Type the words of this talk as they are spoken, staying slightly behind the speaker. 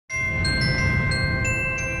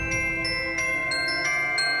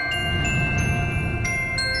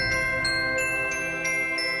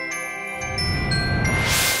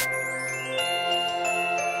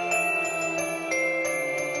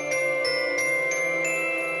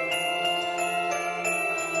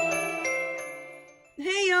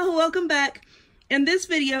welcome back. In this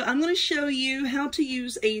video, I'm going to show you how to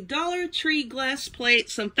use a Dollar Tree glass plate,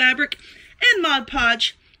 some fabric, and Mod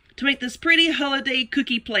Podge to make this pretty holiday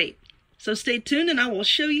cookie plate. So stay tuned and I will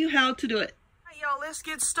show you how to do it. Alright y'all, let's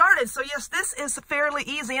get started. So yes, this is fairly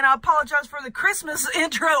easy, and I apologize for the Christmas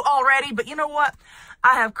intro already, but you know what?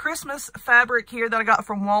 I have Christmas fabric here that I got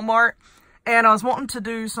from Walmart, and I was wanting to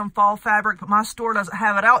do some fall fabric, but my store doesn't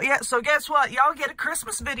have it out yet, so guess what? Y'all get a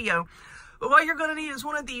Christmas video. But what you're going to need is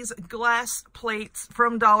one of these glass plates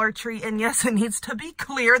from Dollar Tree. And yes, it needs to be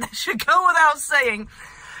clear. That should go without saying.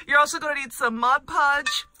 You're also going to need some Mod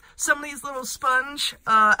Podge, some of these little sponge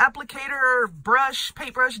applicator, brush,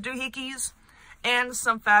 paintbrush doohickeys, and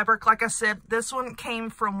some fabric. Like I said, this one came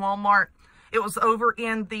from Walmart. It was over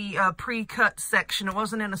in the pre-cut section. It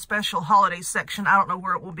wasn't in a special holiday section. I don't know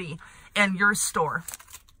where it will be in your store.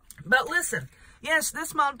 But listen. Yes,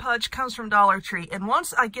 this Mod Podge comes from Dollar Tree, and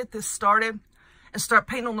once I get this started and start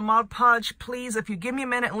painting on the Mod Podge, please, if you give me a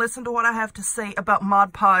minute and listen to what I have to say about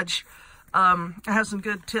Mod Podge, I have some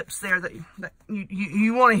good tips there that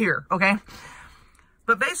you want to hear, okay?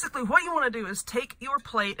 But basically, what you want to do is take your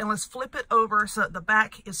plate and let's flip it over so that the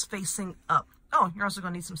back is facing up. Oh, you're also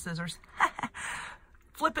going to need some scissors.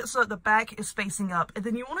 Flip it so that the back is facing up, and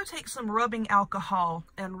then you want to take some rubbing alcohol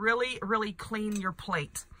and really, really clean your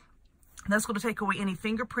plate. That's going to take away any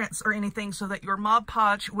fingerprints or anything so that your Mod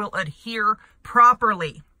Podge will adhere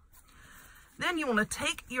properly. Then you want to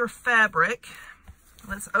take your fabric.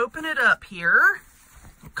 Let's open it up here.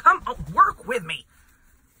 Come on, work with me.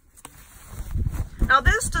 Now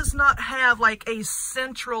this does not have like a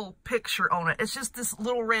central picture on it. It's just this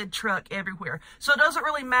little red truck everywhere. So it doesn't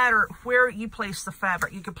really matter where you place the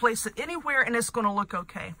fabric. You can place it anywhere and it's going to look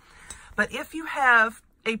okay. But if you have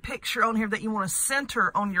a picture on here that you want to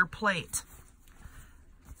center on your plate.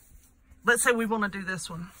 Let's say we want to do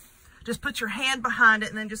this one. Just put your hand behind it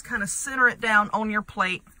and then just kind of center it down on your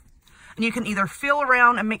plate. And you can either feel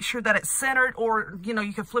around and make sure that it's centered, or, you know,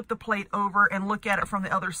 you can flip the plate over and look at it from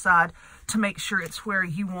the other side to make sure it's where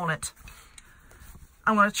you want it.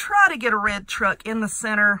 I'm going to try to get a red truck in the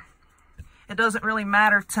center. It doesn't really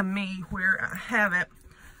matter to me where I have it.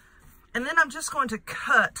 And then I'm just going to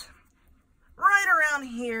cut right around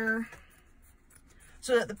here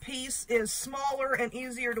so that the piece is smaller and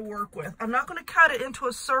easier to work with. I'm not going to cut it into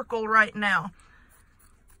a circle right now.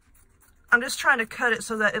 I'm just trying to cut it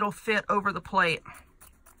so that it'll fit over the plate.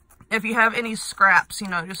 If you have any scraps, you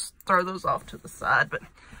know, just throw those off to the side. But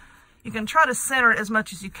you can try to center it as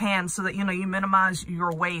much as you can so that, you know, you minimize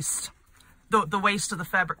your waste. The waste of the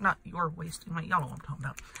fabric, not your waste. Y'all know what I'm talking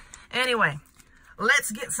about. Anyway,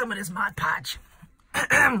 let's get some of this Mod Podge.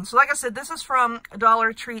 So like I said, this is from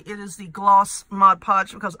Dollar Tree. It is the gloss Mod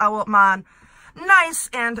Podge because I want mine nice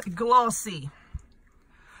and glossy.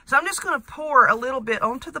 So I'm just going to pour a little bit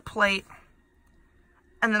onto the plate,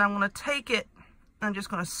 and then I'm going to take it and I'm just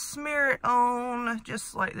going to smear it on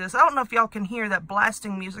just like this. I don't know if y'all can hear that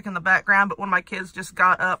blasting music in the background, but one of my kids just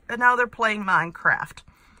got up and now they're playing Minecraft.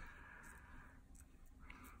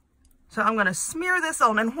 So I'm going to smear this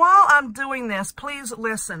on, and while I'm doing this, please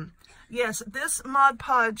listen. Yes, this Mod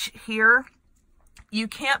Podge here, you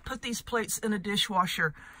can't put these plates in a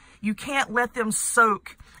dishwasher. You can't let them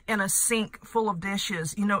soak in a sink full of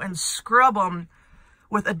dishes, you know, and scrub them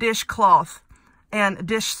with a dishcloth and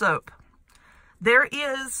dish soap. There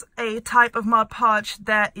is a type of Mod Podge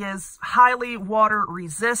that is highly water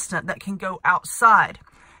resistant that can go outside.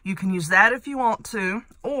 You can use that if you want to,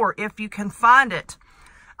 or if you can find it.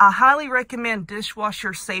 I highly recommend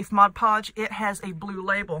dishwasher safe Mod Podge. It has a blue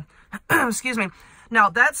label. Excuse me. Now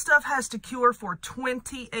that stuff has to cure for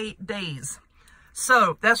 28 days.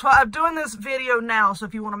 So that's why I'm doing this video now. So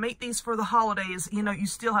if you want to make these for the holidays, you know, you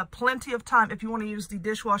still have plenty of time if you want to use the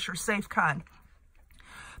dishwasher safe kind.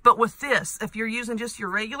 But with this, if you're using just your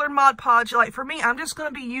regular Mod Podge, like for me, I'm just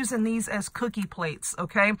going to be using these as cookie plates,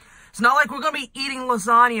 okay? It's not like we're going to be eating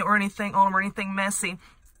lasagna or anything on them or anything messy.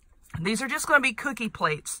 These are just going to be cookie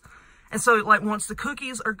plates. And so, like, once the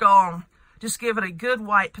cookies are gone, just give it a good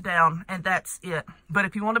wipe down, and that's it. But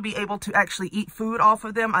if you want to be able to actually eat food off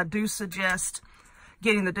of them, I do suggest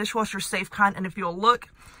getting the dishwasher safe kind. And if you'll look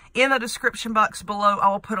in the description box below, I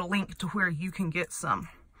will put a link to where you can get some.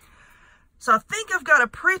 So I think I've got a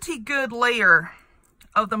pretty good layer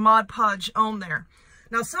of the Mod Podge on there.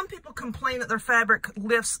 Now, some people complain that their fabric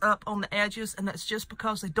lifts up on the edges, and that's just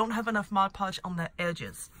because they don't have enough Mod Podge on the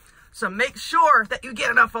edges. So make sure that you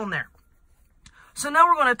get enough on there. So now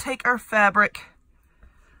we're going to take our fabric.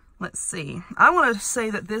 Let's see. I want to say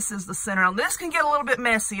that this is the center. Now, this can get a little bit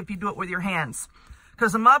messy if you do it with your hands,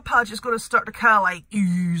 because the Mod Podge is going to start to kind of like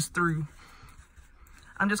ooze through.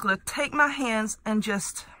 I'm just going to take my hands and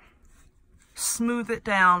just smooth it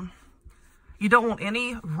down. You don't want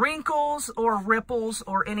any wrinkles or ripples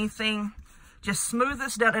or anything. Just smooth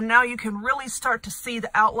this down, and now you can really start to see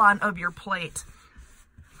the outline of your plate.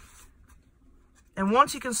 And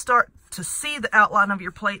once you can start to see the outline of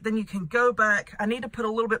your plate, then you can go back. I need to put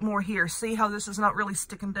a little bit more here. See how this is not really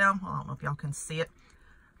sticking down? Well, I don't know if y'all can see it.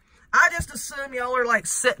 I just assume y'all are like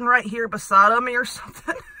sitting right here beside of me or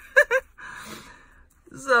something.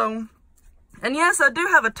 So, and yes, I do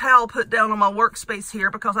have a towel put down on my workspace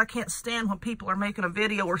here because I can't stand when people are making a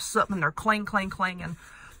video or something and they're clang, clang, clanging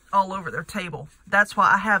all over their table. That's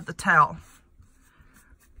why I have the towel.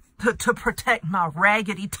 To protect my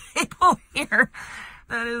raggedy table here.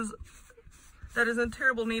 That is in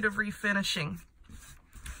terrible need of refinishing.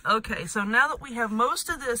 Okay, so now that we have most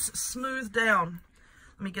of this smoothed down,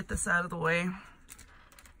 let me get this out of the way.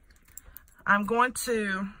 I'm going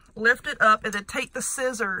to lift it up and then take the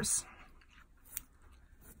scissors.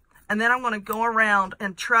 And then I'm going to go around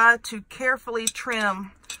and try to carefully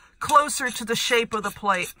trim closer to the shape of the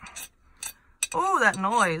plate. Oh, that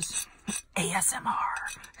noise. ASMR.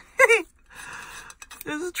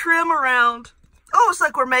 Just trim around. Oh, it's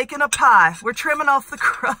like we're making a pie. We're trimming off the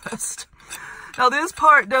crust. Now, this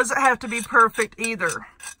part doesn't have to be perfect either,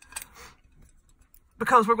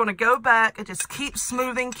 because we're going to go back and just keep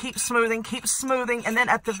smoothing, keep smoothing, keep smoothing. And then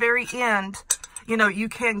at the very end, you know, you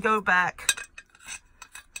can go back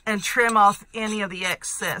and trim off any of the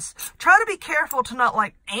excess. Try to be careful to not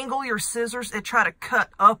like angle your scissors and try to cut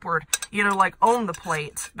upward, you know, like on the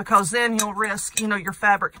plate, because then you'll risk, you know, your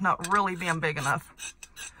fabric not really being big enough.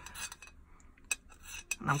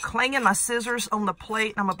 And I'm clanging my scissors on the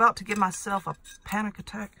plate. I'm about to give myself a panic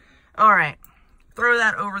attack. All right, throw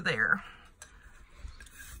that over there.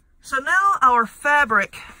 So now our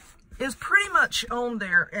fabric is pretty much on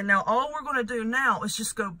there. And now all we're going to do now is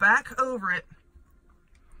just go back over it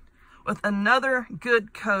with another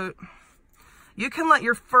good coat. You can let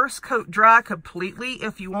your first coat dry completely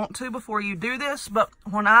if you want to before you do this, but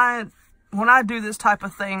when I do this type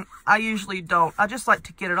of thing, I usually don't. I just like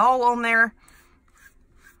to get it all on there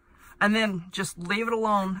and then just leave it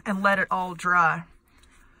alone and let it all dry.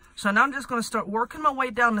 So now I'm just going to start working my way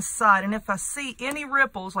down the side, and if I see any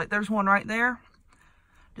ripples, like there's one right there,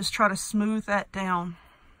 just try to smooth that down.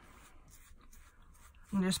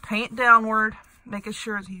 And just paint downward, making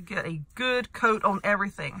sure that you get a good coat on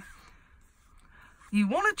everything. You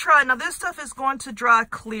want to try, now this stuff is going to dry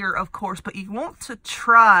clear, of course, but you want to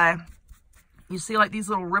try, you see like these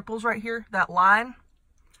little ripples right here, that line,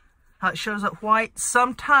 how it shows up white?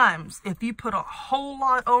 Sometimes if you put a whole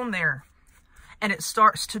lot on there and it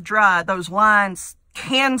starts to dry, those lines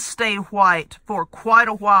can stay white for quite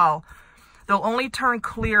a while. They'll only turn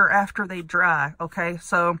clear after they dry, okay?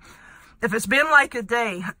 So if it's been like a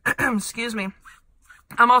day, excuse me,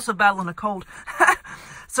 I'm also battling a cold.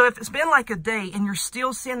 So if it's been like a day and you're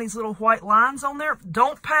still seeing these little white lines on there,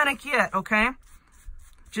 don't panic yet, okay?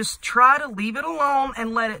 Just try to leave it alone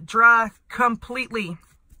and let it dry completely.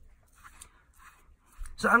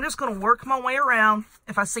 So I'm just going to work my way around.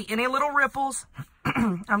 If I see any little ripples,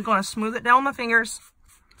 I'm going to smooth it down with my fingers.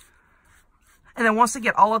 And then once I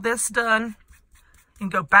get all of this done, you can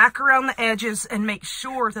go back around the edges and make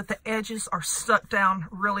sure that the edges are stuck down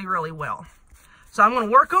really, really well. So I'm going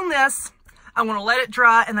to work on this. I'm going to let it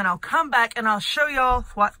dry, and then I'll come back and I'll show y'all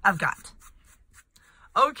what I've got.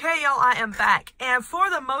 Okay, y'all, I am back. And for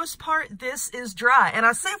the most part, this is dry. And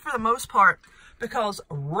I say for the most part because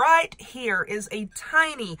right here is a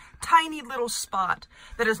tiny, tiny little spot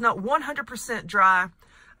that is not 100% dry.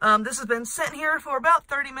 This has been sitting here for about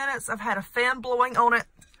 30 minutes. I've had a fan blowing on it.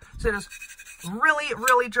 So it is really,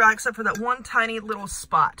 really dry except for that one tiny little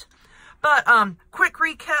spot. But quick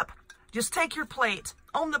recap, just take your plate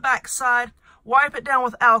on the back side, wipe it down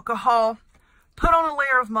with alcohol, put on a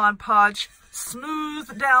layer of Mod Podge,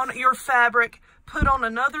 smooth down your fabric, put on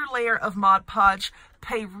another layer of Mod Podge,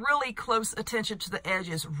 pay really close attention to the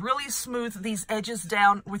edges, really smooth these edges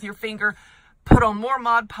down with your finger, put on more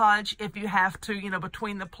Mod Podge if you have to, you know,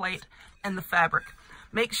 between the plate and the fabric.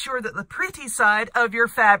 Make sure that the pretty side of your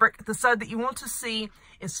fabric, the side that you want to see,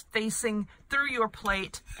 is facing through your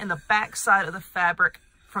plate, and the back side of the fabric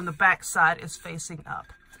from the back side is facing up.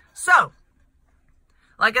 So,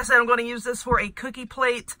 like I said, I'm going to use this for a cookie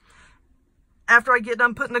plate. After I get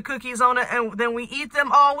done putting the cookies on it and then we eat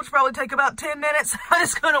them all, which probably take about 10 minutes, I'm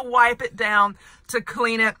just going to wipe it down to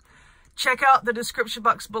clean it. Check out the description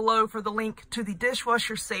box below for the link to the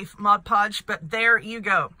dishwasher safe Mod Podge, but there you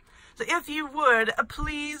go. So if you would,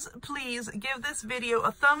 please, please give this video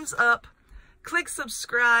a thumbs up, click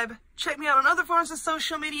subscribe, check me out on other forms of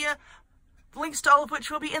social media, links to all of which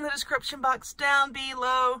will be in the description box down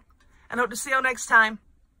below. and hope to see you next time.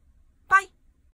 Bye.